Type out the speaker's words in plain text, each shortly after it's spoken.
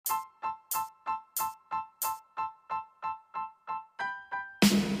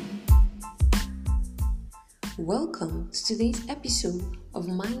Welcome to today's episode of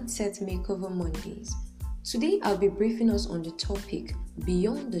Mindset Makeover Mondays. Today I'll be briefing us on the topic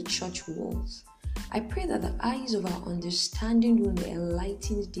Beyond the Church Walls. I pray that the eyes of our understanding will be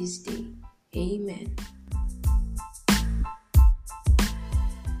enlightened this day. Amen.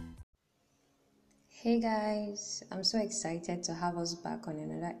 Hey guys, I'm so excited to have us back on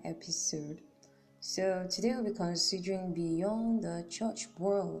another episode. So today we'll be considering Beyond the Church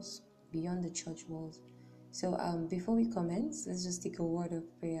Walls. Beyond the Church Walls. So before we commence, let's just take a word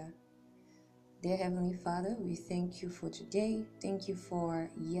of prayer. Dear Heavenly Father, we thank you for today. Thank you for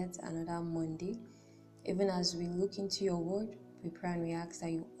yet another Monday. Even as we look into your word, we pray and we ask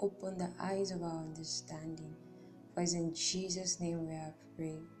that you open the eyes of our understanding. For it's in Jesus' name we have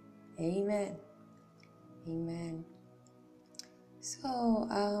prayed. Amen. Amen. So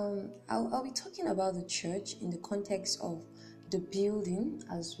I'll be talking about the church in the context of the building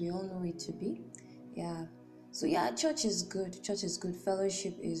as we all know it to be. Church is good. Church is good.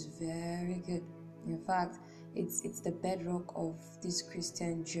 Fellowship is very good. In fact, it's the bedrock of this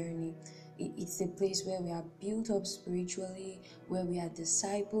Christian journey. It's a place where we are built up spiritually, where we are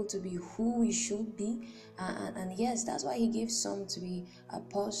discipled to be who we should be. And yes, that's why he gave some to be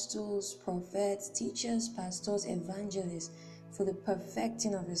apostles, prophets, teachers, pastors, evangelists, for the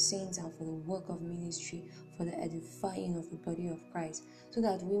perfecting of the saints and for the work of ministry, for the edifying of the body of Christ, so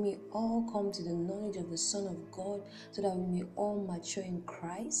that we may all come to the knowledge of the Son of God, so that we may all mature in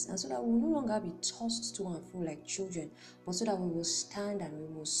Christ, and so that we will no longer be tossed to and fro like children, but so that we will stand and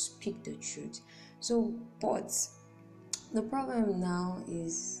we will speak the truth. But the problem now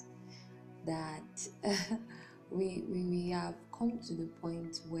is that we have come to the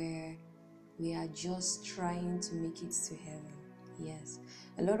point where we are just trying to make it to heaven. Yes,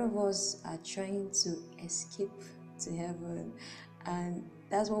 a lot of us are trying to escape to heaven, and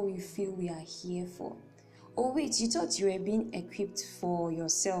that's what we feel we are here for. Oh wait, you thought you were being equipped for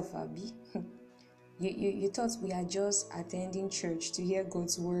yourself, Abby? You thought we are just attending church to hear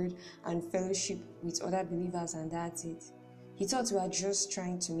God's word and fellowship with other believers and that's it. You thought we are just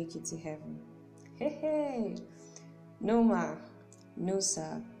trying to make it to heaven. Hey. No ma, no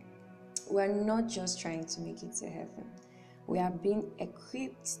sir. We're not just trying to make it to heaven. We are being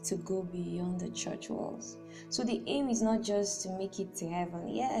equipped to go beyond the church walls. So the aim is not just to make it to heaven.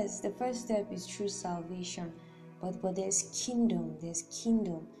 Yes, the first step is true salvation. But there's kingdom.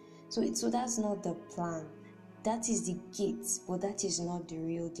 So that's not the plan. That is the gate, but that is not the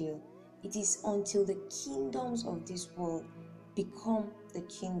real deal. It is until the kingdoms of this world become the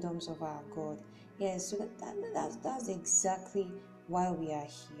kingdoms of our God. Yes, so that's exactly why we are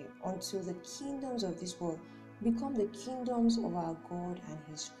here, until the kingdoms of this world become the kingdoms of our God and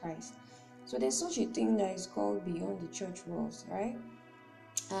his Christ. So there's such a thing that is called beyond the church walls, right?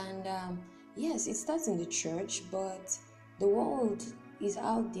 And yes, it starts in the church, but the world is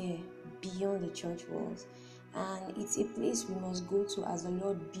out there beyond the church walls, and it's a place we must go to as the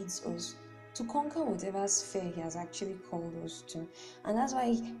Lord bids us to conquer whatever sphere he has actually called us to. And that's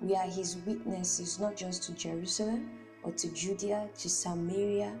why we are his witnesses, not just to Jerusalem, or to Judea, to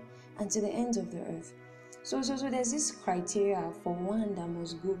Samaria, and to the ends of the earth. So there's this criteria for one that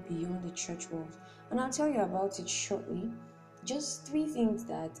must go beyond the church walls. And I'll tell you about it shortly. Just 3 things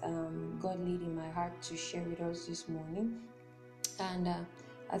that God laid in my heart to share with us this morning. And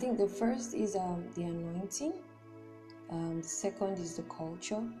I think the first is the anointing. The second is the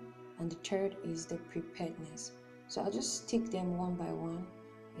culture. And the third is the preparedness. So I'll just take them one by one.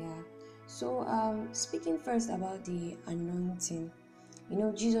 Yeah. So speaking first about the anointing,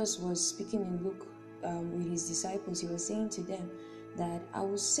 Jesus was speaking in Luke with his disciples. He was saying to them that I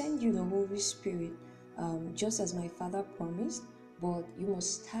will send you the Holy Spirit just as my Father promised, but you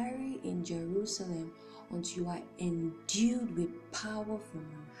must tarry in Jerusalem until you are endued with power from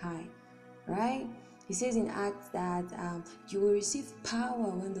on high. Right? He says in Acts that you will receive power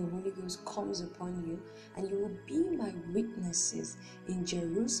when the Holy Ghost comes upon you, and you will be my witnesses in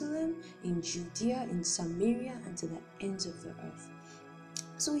Jerusalem, in Judea, in Samaria, and to the ends of the earth.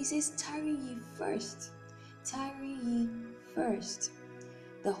 So he says, tarry ye first. Tarry ye first.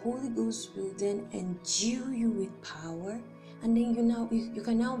 The Holy Ghost will then endue you with power, and then you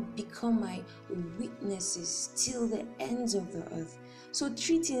can now become my witnesses till the ends of the earth. So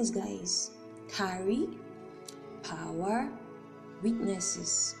 3 things, guys. Tarry, power,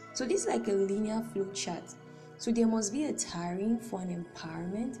 witnesses. So this is like a linear flow chart. So there must be a tarrying for an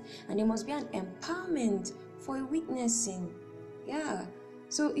empowerment, and there must be an empowerment for a witnessing. Yeah.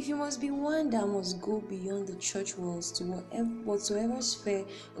 So if you must be one that must go beyond the church walls to whatsoever sphere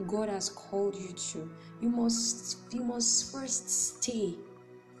God has called you to, you must first stay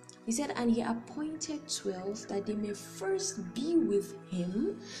He said, and he appointed 12 that they may first be with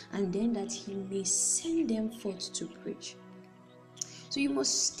him, and then that he may send them forth to preach. So you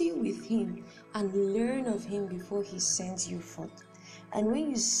must stay with him and learn of him before he sends you forth. And when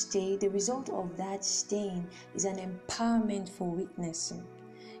you stay, the result of that staying is an empowerment for witnessing.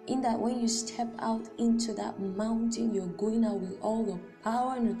 In that when you step out into that mountain, you're going out with all the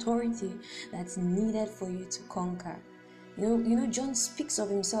power and authority that's needed for you to conquer. You know, John speaks of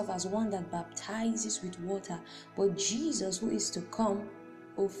himself as one that baptizes with water, but Jesus, who is to come,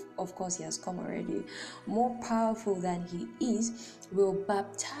 of course he has come already, more powerful than he is, will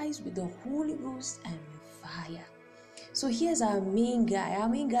baptize with the Holy Ghost and with fire. So here's our main guy. Our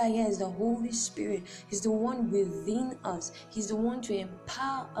main guy here is the Holy Spirit. He's the one within us. He's the one to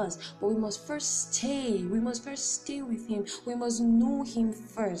empower us. But we must first stay. We must first stay with him. We must know him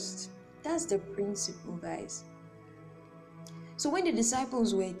first. That's the principle, guys. So when the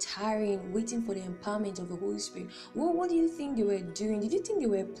disciples were tiring, waiting for the empowerment of the Holy Spirit, what do you think they were doing? Did you think they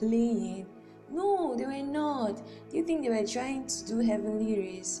were playing? No, they were not. Do you think they were trying to do heavenly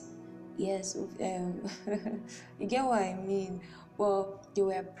race? Yes, you get what I mean. Well, they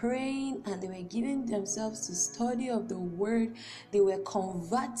were praying and they were giving themselves to study of the word. They were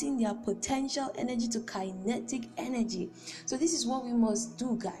converting their potential energy to kinetic energy. So this is what we must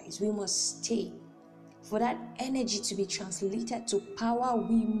do, guys. We must stay. For that energy to be translated to power,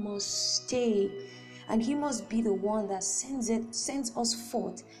 we must stay. And he must be the one that sends us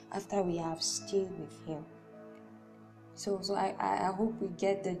forth after we have stayed with him. So I hope we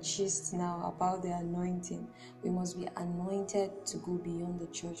get the gist now about the anointing. We must be anointed to go beyond the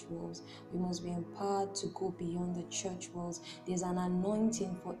church walls. We must be empowered to go beyond the church walls. There's an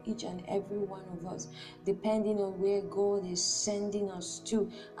anointing for each and every one of us, depending on where God is sending us to.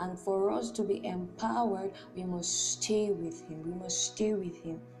 And for us to be empowered, we must stay with him. We must stay with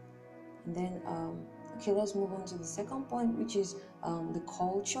him. And then, okay, let's move on to the second point, which is the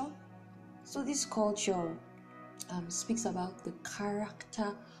culture. So this culture speaks about the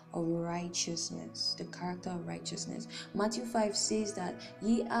character of righteousness. The character of righteousness. Matthew 5 says that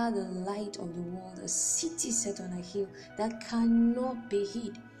ye are the light of the world, a city set on a hill that cannot be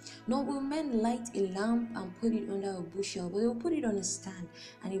hid. Nor will men light a lamp and put it under a bushel, but they will put it on a stand,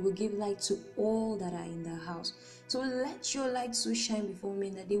 and it will give light to all that are in the house. So let your light so shine before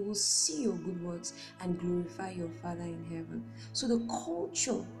men that they will see your good works and glorify your Father in heaven. So the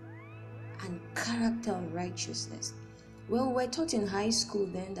culture and character of righteousness. Well, we're taught in high school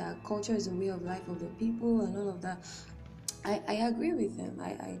then that culture is the way of life of the people and all of that. I agree with them.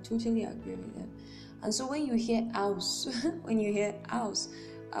 I totally agree with them. And so when you hear house,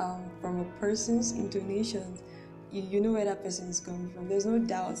 from a person's intonations, you know where that person is coming from. There's no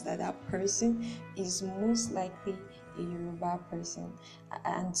doubt that that person is most likely a Yoruba person.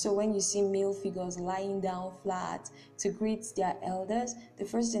 And so when you see male figures lying down flat to greet their elders, the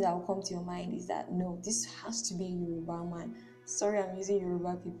first thing that will come to your mind is that no, this has to be a Yoruba man. Sorry, I'm using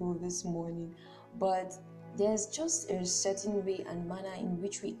Yoruba people this morning, but there's just a certain way and manner in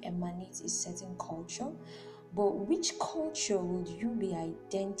which we emanate a certain culture. But which culture would you be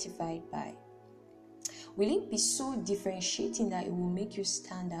identified by? Will it be so differentiating that it will make you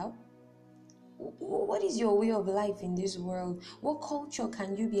stand out? What is your way of life in this world? What culture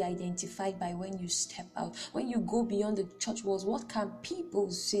can you be identified by when you step out? When you go beyond the church walls, what can people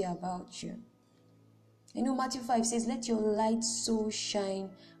say about you? You know, Matthew 5 says, let your light so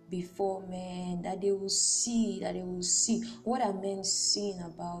shine before men that they will see. What are men seeing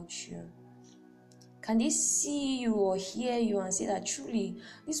about you? Can they see you or hear you and say that truly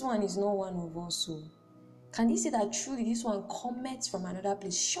this one is not one of us? So can they say that truly this one cometh from another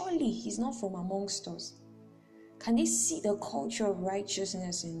place? Surely he's not from amongst us. Can they see the culture of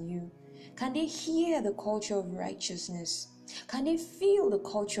righteousness in you? Can they hear the culture of righteousness? Can they feel the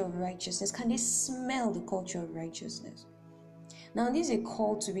culture of righteousness? Can they smell the culture of righteousness? Now, this is a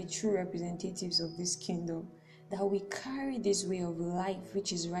call to be true representatives of this kingdom, that we carry this way of life,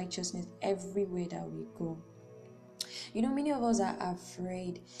 which is righteousness, everywhere that we go. You know, many of us are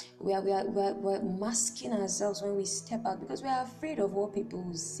afraid. We're masking ourselves when we step out because we are afraid of what people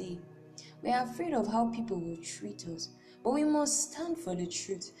will say. We are afraid of how people will treat us. But we must stand for the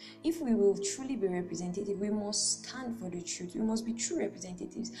truth. If we will truly be representative, we must stand for the truth. We must be true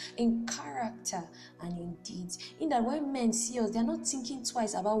representatives in character and in deeds. In that when men see us, they're not thinking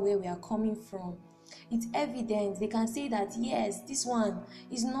twice about where we are coming from. It's evident. They can say that, yes, this one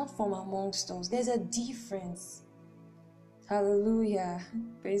is not from amongst us. There's a difference. Hallelujah.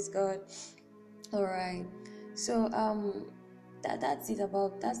 Praise God. All right. So, that's it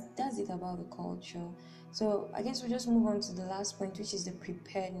about the culture. So I guess we'll just move on to the last point, which is the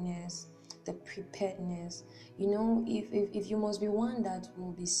preparedness. The preparedness. If you must be one that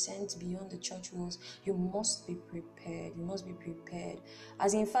will be sent beyond the church walls, you must be prepared. You must be prepared.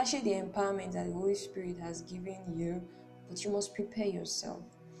 As in fashion the empowerment that the Holy Spirit has given you, but you must prepare yourself.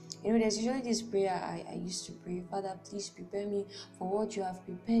 There's usually this prayer I used to pray: Father, please prepare me for what you have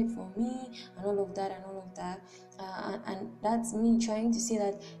prepared for me, and all of that. And that's me trying to say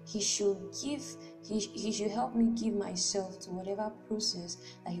that He should help me give myself to whatever process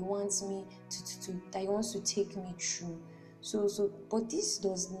that He wants me that He wants to take me through. But this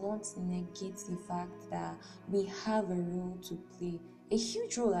does not negate the fact that we have a role to play, a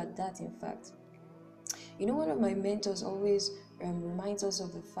huge role at that, in fact. One of my mentors always reminds us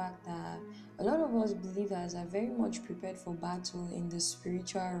of the fact that a lot of us believers are very much prepared for battle in the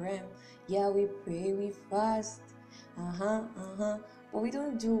spiritual realm. Yeah, we pray, we fast, but we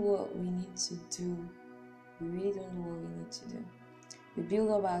don't do what we need to do. We really don't do what we need to do. We build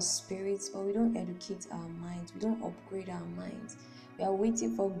up our spirits, but we don't educate our minds. We don't upgrade our minds. We are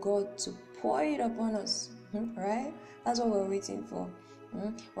waiting for God to pour it upon us, right? That's what we're waiting for.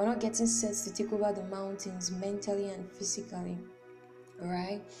 We're not getting set to take over the mountains mentally and physically,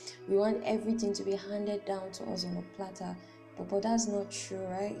 right? We want everything to be handed down to us on a platter, but that's not true,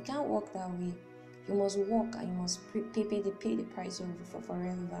 right? It can't work that way. You must walk, and you must pay the price for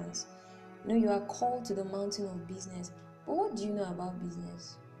relevance. You are called to the mountain of business, but what do you know about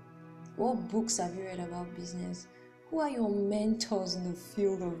business? What books have you read about business? Who are your mentors in the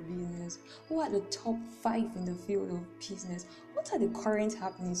field of business? Who are the top 5 in the field of business? What are the current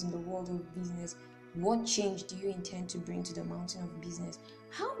happenings in the world of business? What change do you intend to bring to the mountain of business?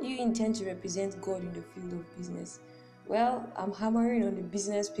 How do you intend to represent God in the field of business? Well, I'm hammering on the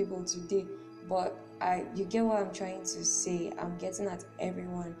business people today, but you get what I'm trying to say. I'm getting at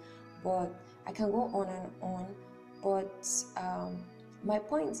everyone, but I can go on and on. But my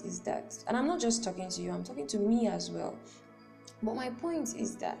point is that, and I'm not just talking to you, I'm talking to me as well. But my point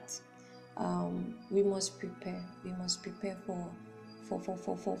is that we must prepare. We must prepare for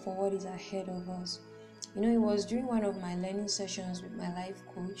what is ahead of us. It was during one of my learning sessions with my life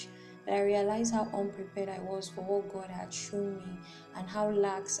coach that I realized how unprepared I was for what God had shown me, and how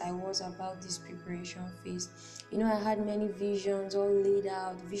lax I was about this preparation phase. I had many visions all laid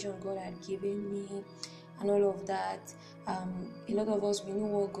out, the vision God had given me, and all of that. A lot of us, we know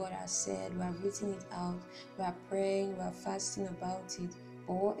what God has said, we have written it out, we are praying, we are fasting about it,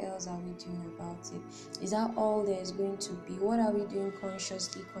 but what else are we doing about it? Is that all there is going to be? What are we doing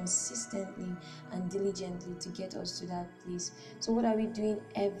consciously, consistently, and diligently to get us to that place? So what are we doing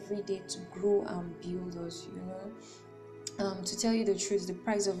every day to grow and build us, To tell you the truth, the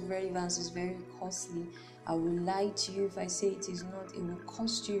price of relevance is very costly. I will lie to you if I say it is not. It will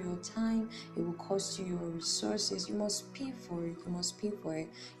cost you your time. It will cost you your resources. You must pay for it. You must pay for it.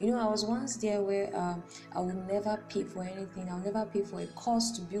 I was once there where I would never pay for anything. I'll never pay for a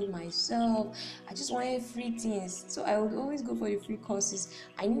course to build myself. I just wanted free things. So I would always go for the free courses.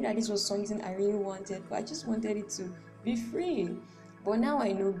 I knew that this was something I really wanted, but I just wanted it to be free. But now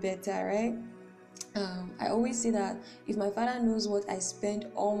I know better, right? I always say that if my father knows what I spend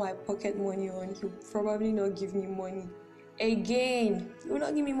all my pocket money on, he'll probably not give me money again. He will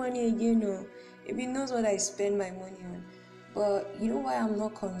not give me money again, no. If he knows what I spend my money on. But you know why I'm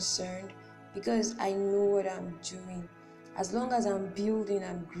not concerned? Because I know what I'm doing. As long as I'm building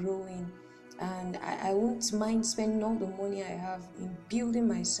and growing, and I won't mind spending all the money I have in building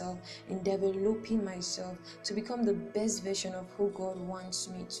myself, in developing myself to become the best version of who God wants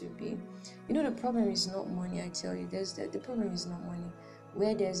me to be. The problem is not money, I tell you. The problem is not money.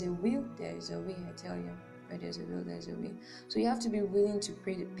 Where there's a will, there is a way, I tell you. Where there's a will, there's a way. So you have to be willing to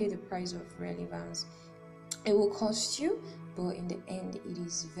pay the price of relevance. It will cost you, but in the end, it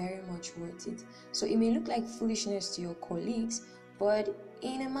is very much worth it. So it may look like foolishness to your colleagues, but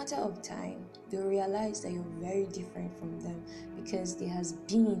in a matter of time, they'll realize that you're very different from them, because there has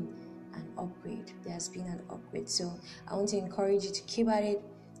been an upgrade. So I want to encourage you to keep at it.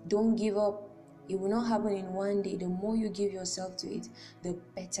 Don't give up. It will not happen in one day. The more you give yourself to it, the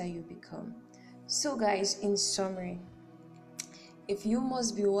better you become. So guys, in summary, if you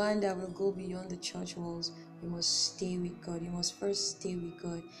must be one that will go beyond the church walls, you must stay with God. You must first stay with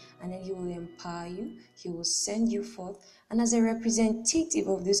God, and then He will empower you. He will send you forth. And as a representative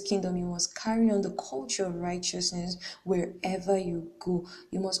of this kingdom, you must carry on the culture of righteousness wherever you go.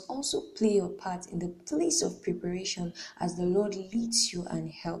 You must also play your part in the place of preparation as the Lord leads you and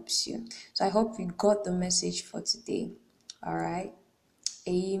helps you. So I hope you got the message for today. All right.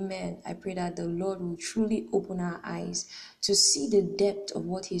 Amen. I pray that the Lord will truly open our eyes to see the depth of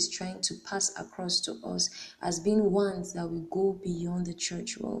what He's trying to pass across to us as being ones that will go beyond the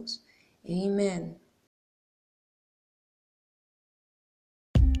church walls. Amen.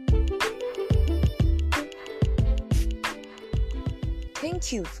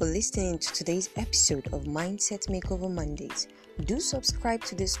 Thank you for listening to today's episode of Mindset Makeover Mondays. Do subscribe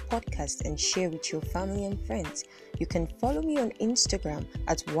to this podcast and share with your family and friends. You can follow me on Instagram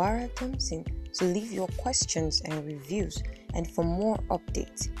at Wara Thompson to leave your questions and reviews and for more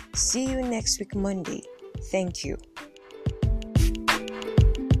updates. See you next week Monday. Thank you.